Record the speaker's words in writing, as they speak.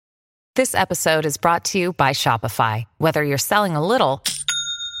This episode is brought to you by Shopify. Whether you're selling a little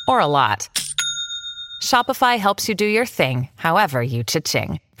or a lot, Shopify helps you do your thing, however you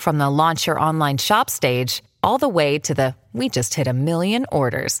cha-ching. From the launch your online shop stage, all the way to the we just hit 1 million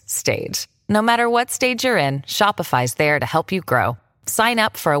orders stage. No matter what stage you're in, Shopify's there to help you grow. Sign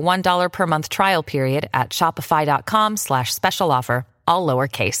up for a $1 per month trial period at shopify.com/special offer, all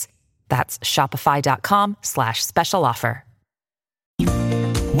lowercase. That's shopify.com/special offer.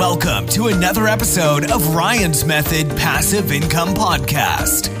 Welcome to another episode of Ryan's Method Passive Income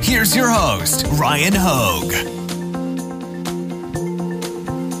Podcast. Here's your host, Ryan Hogue.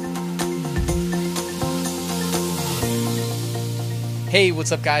 Hey,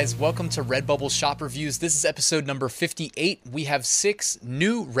 what's up guys? Welcome to Redbubble Shop Reviews. This is episode number 58. We have 6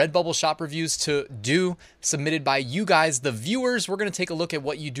 new Redbubble Shop Reviews to do, submitted by you guys, the viewers. We're going to take a look at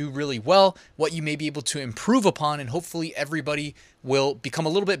what you do really well, what you may be able to improve upon, and hopefully everybody will become a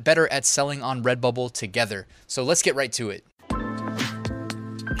little bit better at selling on Redbubble together. So let's get right to it.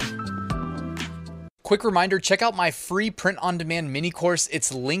 Quick reminder, check out my free print-on-demand mini course.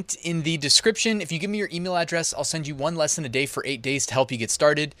 It's linked in the description. If you give me your email address, I'll send you 1 lesson a day for 8 days to help you get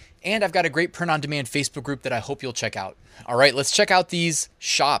started. And I've got a great print-on-demand Facebook group that I hope you'll check out. All right, let's check out these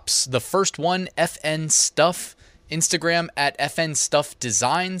shops. The first one, FN Stuff, Instagram at FN Stuff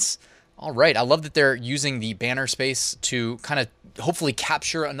Designs. All right, I love that they're using the banner space to kind of hopefully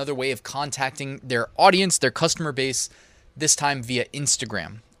capture another way of contacting their audience, their customer base, this time via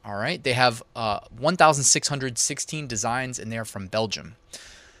Instagram. All right, they have 1,616 designs, and they are from Belgium.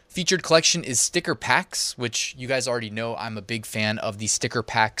 Featured collection is sticker packs, which you guys already know I'm a big fan of the sticker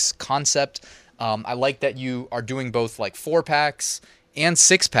packs concept. I like that you are doing both like 4-packs and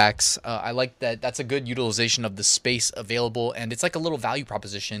 6-packs. I like that that's a good utilization of the space available, and it's like a little value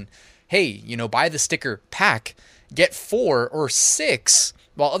proposition. Hey, you know, buy the sticker pack, get 4 or 6,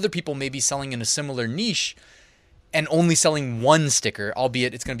 while other people may be selling in a similar niche and only selling 1 sticker,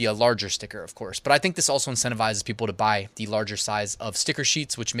 albeit it's going to be a larger sticker, of course. But I think this also incentivizes people to buy the larger size of sticker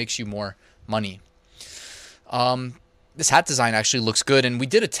sheets, which makes you more money. This hat design actually looks good, and we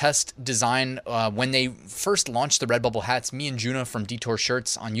did a test design when they first launched the Redbubble hats, me and Juna from Detour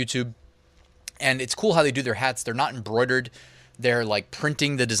Shirts on YouTube. And it's cool how they do their hats. They're not embroidered. They're like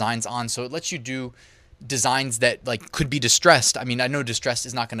printing the designs on, so it lets you do designs that like could be distressed. I mean, I know distressed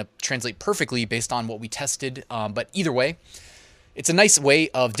is not going to translate perfectly based on what we tested, but either way, it's a nice way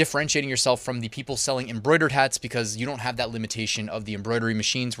of differentiating yourself from the people selling embroidered hats because you don't have that limitation of the embroidery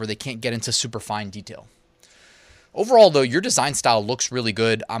machines where they can't get into super fine detail. Overall, though, your design style looks really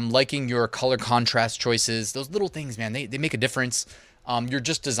good. I'm liking your color contrast choices. Those little things, man, they make a difference. Your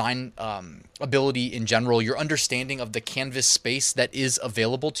just design ability in general, your understanding of the canvas space that is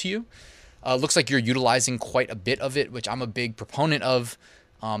available to you. Looks like you're utilizing quite a bit of it, which I'm a big proponent of.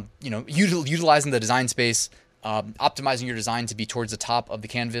 Utilizing the design space, optimizing your design to be towards the top of the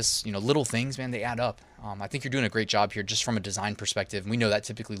canvas. You know, little things, man, they add up. I think you're doing a great job here just from a design perspective. We know that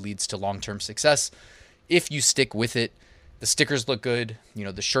typically leads to long-term success if you stick with it. The stickers look good. You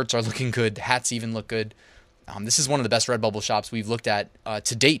know, the shirts are looking good. The hats even look good. This is one of the best Redbubble shops we've looked at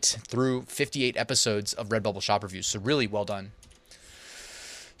to date through 58 episodes of Redbubble Shop Reviews. So really well done.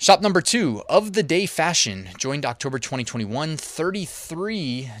 Shop number 2, Of the Day Fashion, joined October 2021,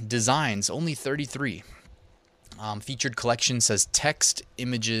 33 designs, only 33. Featured collection says text,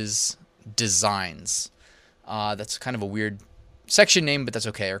 images, designs. That's kind of a weird section name, but that's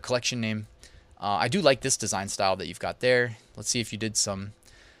okay, or collection name. I do like this design style that you've got there. Let's see if you did some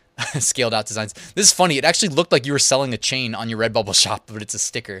scaled out designs. This is funny. It actually looked like you were selling a chain on your Redbubble shop, but it's a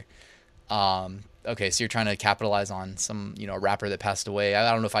sticker. Okay, so you're trying to capitalize on some, a rapper that passed away.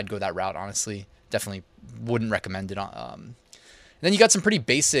 I don't know if I'd go that route, honestly. Definitely wouldn't recommend it. Then you got some pretty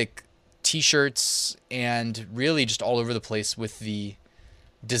basic t-shirts and really just all over the place with the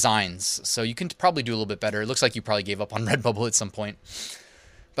designs. So you can probably do a little bit better. It looks like you probably gave up on Redbubble at some point.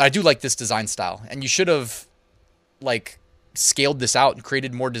 But I do like this design style. And you should have, scaled this out and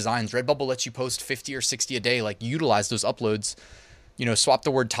created more designs. Redbubble lets you post 50 or 60 a day. Utilize those uploads. Swap the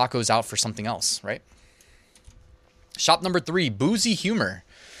word tacos out for something else, right? Shop number 3, Boozy Humor.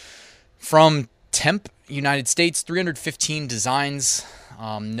 From Temp, United States, 315 designs,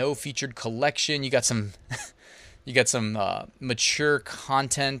 no featured collection. You got some mature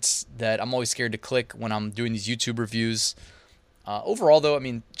content that I'm always scared to click when I'm doing these YouTube reviews. Overall, though, I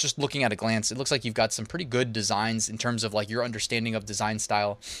mean, just looking at a glance, it looks like you've got some pretty good designs in terms of your understanding of design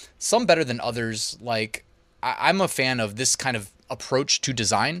style. Some better than others. I'm a fan of this kind of approach to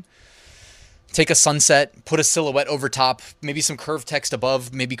design. Take a sunset, put a silhouette over top, maybe some curved text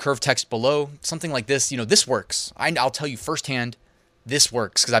above, maybe curved text below, something like this. This works. I'll tell you firsthand, this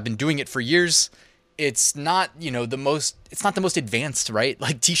works because I've been doing it for years. It's not, it's not the most advanced, right?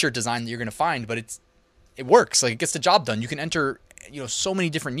 Like t-shirt design that you're going to find, but it works. Like it gets the job done. You can enter, so many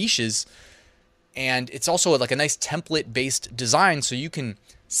different niches, and it's also like a nice template based design. So you can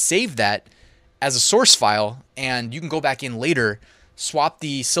save that as a source file and you can go back in later, swap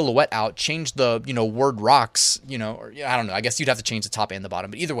the silhouette out, change the, word rocks, or I don't know. I guess you'd have to change the top and the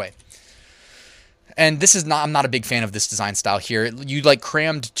bottom, but either way. And I'm not a big fan of this design style here. You like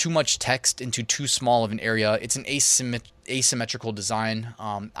crammed too much text into too small of an area. It's an asymmetrical design.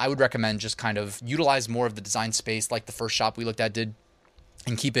 I would recommend just kind of utilize more of the design space like the first shop we looked at did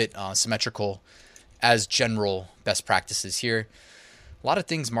and keep it symmetrical as general best practices here. A lot of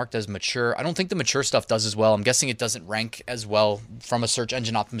things marked as mature. I don't think the mature stuff does as well. I'm guessing it doesn't rank as well from a search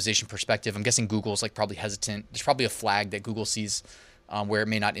engine optimization perspective. I'm guessing Google's like probably hesitant. There's probably a flag that Google sees where it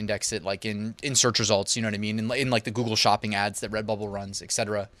may not index it like in search results, you know what I mean? In like the Google shopping ads that Redbubble runs,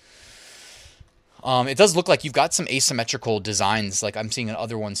 etc. It does look like you've got some asymmetrical designs. Like I'm seeing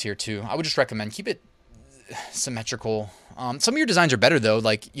other ones here too. I would just recommend keep it symmetrical. Some of your designs are better though.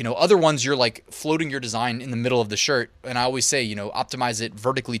 Like, other ones you're like floating your design in the middle of the shirt. And I always say, optimize it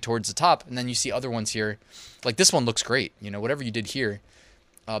vertically towards the top. And then you see other ones here. Like this one looks great. Whatever you did here,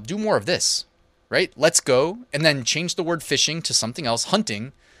 do more of this. Right? Let's go. And then change the word fishing to something else,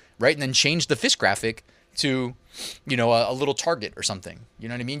 hunting, right? And then change the fish graphic to, a little target or something. You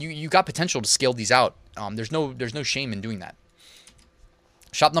know what I mean? You got potential to scale these out. There's no shame in doing that.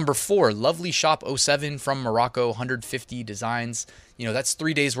 Shop number 4, Lovely Shop 07 from Morocco, 150 designs. That's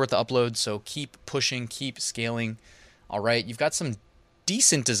 3 days worth of uploads. So keep pushing, keep scaling. All right. You've got some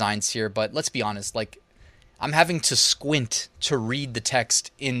decent designs here, but let's be honest, like, I'm having to squint to read the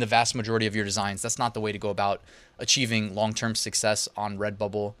text in the vast majority of your designs. That's not the way to go about achieving long-term success on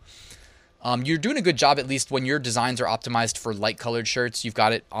Redbubble. You're doing a good job, at least when your designs are optimized for light-colored shirts. You've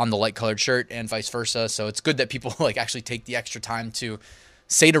got it on the light-colored shirt and vice versa. So it's good that people like actually take the extra time to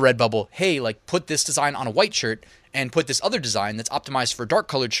say to Redbubble, hey, like put this design on a white shirt and put this other design that's optimized for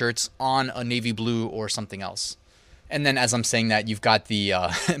dark-colored shirts on a navy blue or something else. And then as I'm saying that, you've got the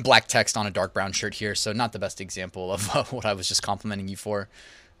black text on a dark brown shirt here. So not the best example of what I was just complimenting you for.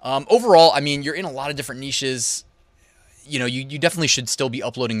 Overall, I mean, you're in a lot of different niches. You definitely should still be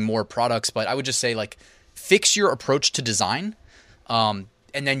uploading more products. But I would just say, like, fix your approach to design. And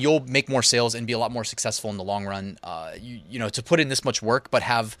then you'll make more sales and be a lot more successful in the long run. To put in this much work, but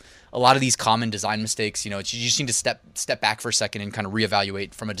have a lot of these common design mistakes, you just need to step back for a second and kind of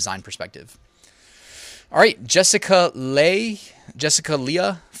reevaluate from a design perspective. All right, Jessica Leah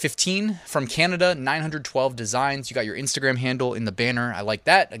 15 from Canada, 912 designs. You got your Instagram handle in the banner. I like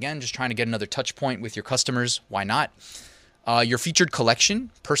that. Again, just trying to get another touch point with your customers. Why not? Your featured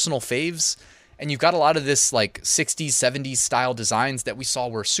collection, personal faves. And you've got a lot of this like 60s, 70s style designs that we saw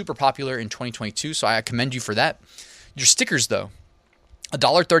were super popular in 2022. So I commend you for that. Your stickers though,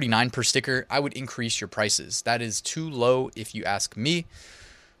 $1.39 per sticker. I would increase your prices. That is too low if you ask me.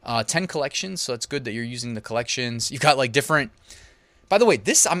 10 collections, so it's good that you're using the collections. You've got like different, by the way,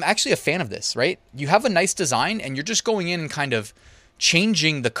 I'm actually a fan of this, right? You have a nice design and you're just going in and kind of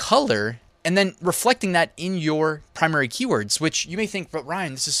changing the color and then reflecting that in your primary keywords, which you may think, but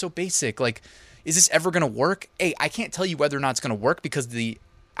Ryan, this is so basic. Like, is this ever going to work? Hey, I can't tell you whether or not it's going to work because the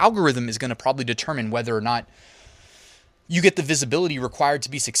algorithm is going to probably determine whether or not you get the visibility required to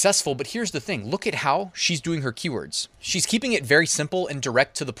be successful. But here's the thing. Look at how she's doing her keywords. She's keeping it very simple and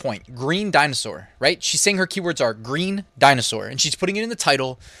direct to the point. Green dinosaur, right? She's saying her keywords are green dinosaur, and she's putting it in the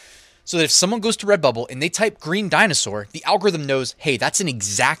title so that if someone goes to Redbubble and they type green dinosaur, the algorithm knows, hey, that's an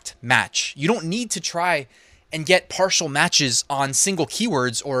exact match. You don't need to try and get partial matches on single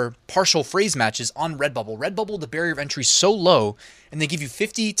keywords or partial phrase matches on Redbubble. Redbubble, the barrier of entry is so low, and they give you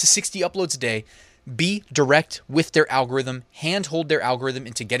 50 to 60 uploads a day. Be direct with their algorithm, handhold their algorithm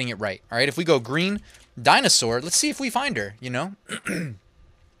into getting it right. All right, if we go green dinosaur, let's see if we find her,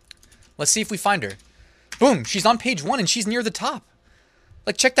 Let's see if we find her. Boom, she's on page 1 and she's near the top.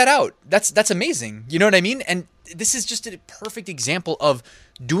 Like, check that out. That's amazing. You know what I mean? And this is just a perfect example of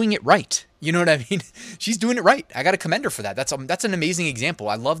doing it right. You know what I mean? She's doing it right. I got to commend her for that. That's an amazing example.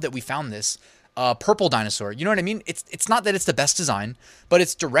 I love that we found this. Purple dinosaur. You know what I mean? It's not that it's the best design, but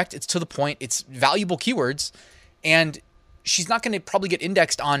it's direct, it's to the point, it's valuable keywords, and she's not going to probably get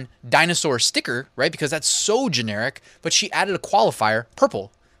indexed on dinosaur sticker, right? Because that's so generic, but she added a qualifier,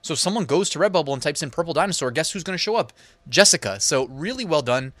 purple. So if someone goes to Redbubble and types in purple dinosaur, guess who's going to show up? Jessica. So really well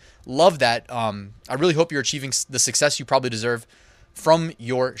done. Love that. I really hope you're achieving the success you probably deserve from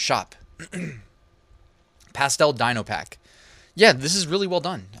your shop. Pastel Dino Pack. Yeah, this is really well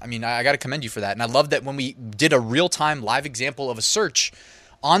done. I mean, I got to commend you for that. And I love that when we did a real-time live example of a search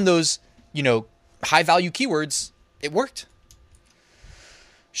on those, high-value keywords, it worked.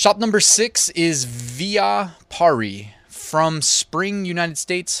 Shop number 6 is Via Pari from Spring, United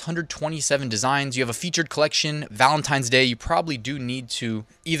States, 127 designs. You have a featured collection. Valentine's Day, you probably do need to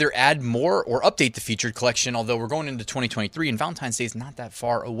either add more or update the featured collection, although we're going into 2023 and Valentine's Day is not that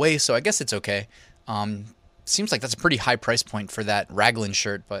far away, so I guess it's okay. Seems like that's a pretty high price point for that raglan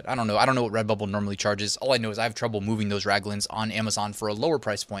shirt, but I don't know. I don't know what Redbubble normally charges. All I know is I have trouble moving those raglans on Amazon for a lower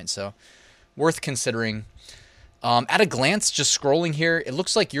price point, so worth considering. At a glance, just scrolling here, it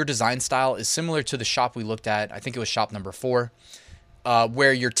looks like your design style is similar to the shop we looked at. I think it was shop number 4,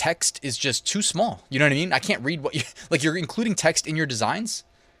 where your text is just too small. You know what I mean? I can't read what you're including text in your designs,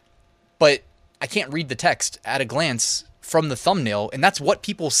 but I can't read the text at a glance from the thumbnail, and that's what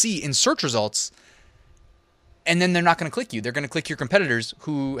people see in search results. And then they're not going to click you. They're going to click your competitors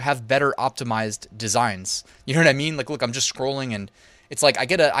who have better optimized designs. You know what I mean? Like, look, I'm just scrolling and it's like I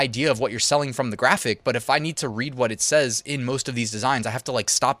get an idea of what you're selling from the graphic, but if I need to read what it says in most of these designs, I have to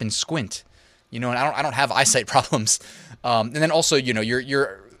like stop and squint. And I don't have eyesight problems. And then also,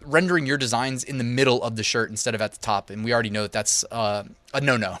 you're rendering your designs in the middle of the shirt instead of at the top, and we already know that that's a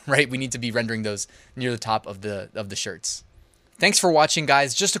no-no, right? We need to be rendering those near the top of the shirts. Thanks for watching,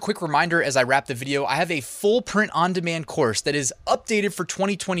 guys. Just a quick reminder as I wrap the video, I have a full print on-demand course that is updated for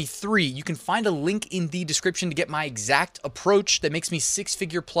 2023. You can find a link in the description to get my exact approach that makes me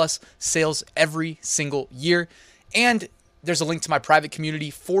 6-figure plus sales every single year. And there's a link to my private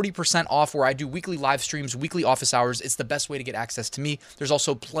community, 40% off, where I do weekly live streams, weekly office hours. It's the best way to get access to me. There's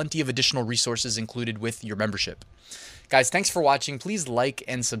also plenty of additional resources included with your membership. Guys, thanks for watching. Please like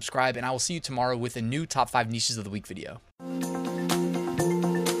and subscribe, and I will see you tomorrow with a new Top 5 Niches of the Week video.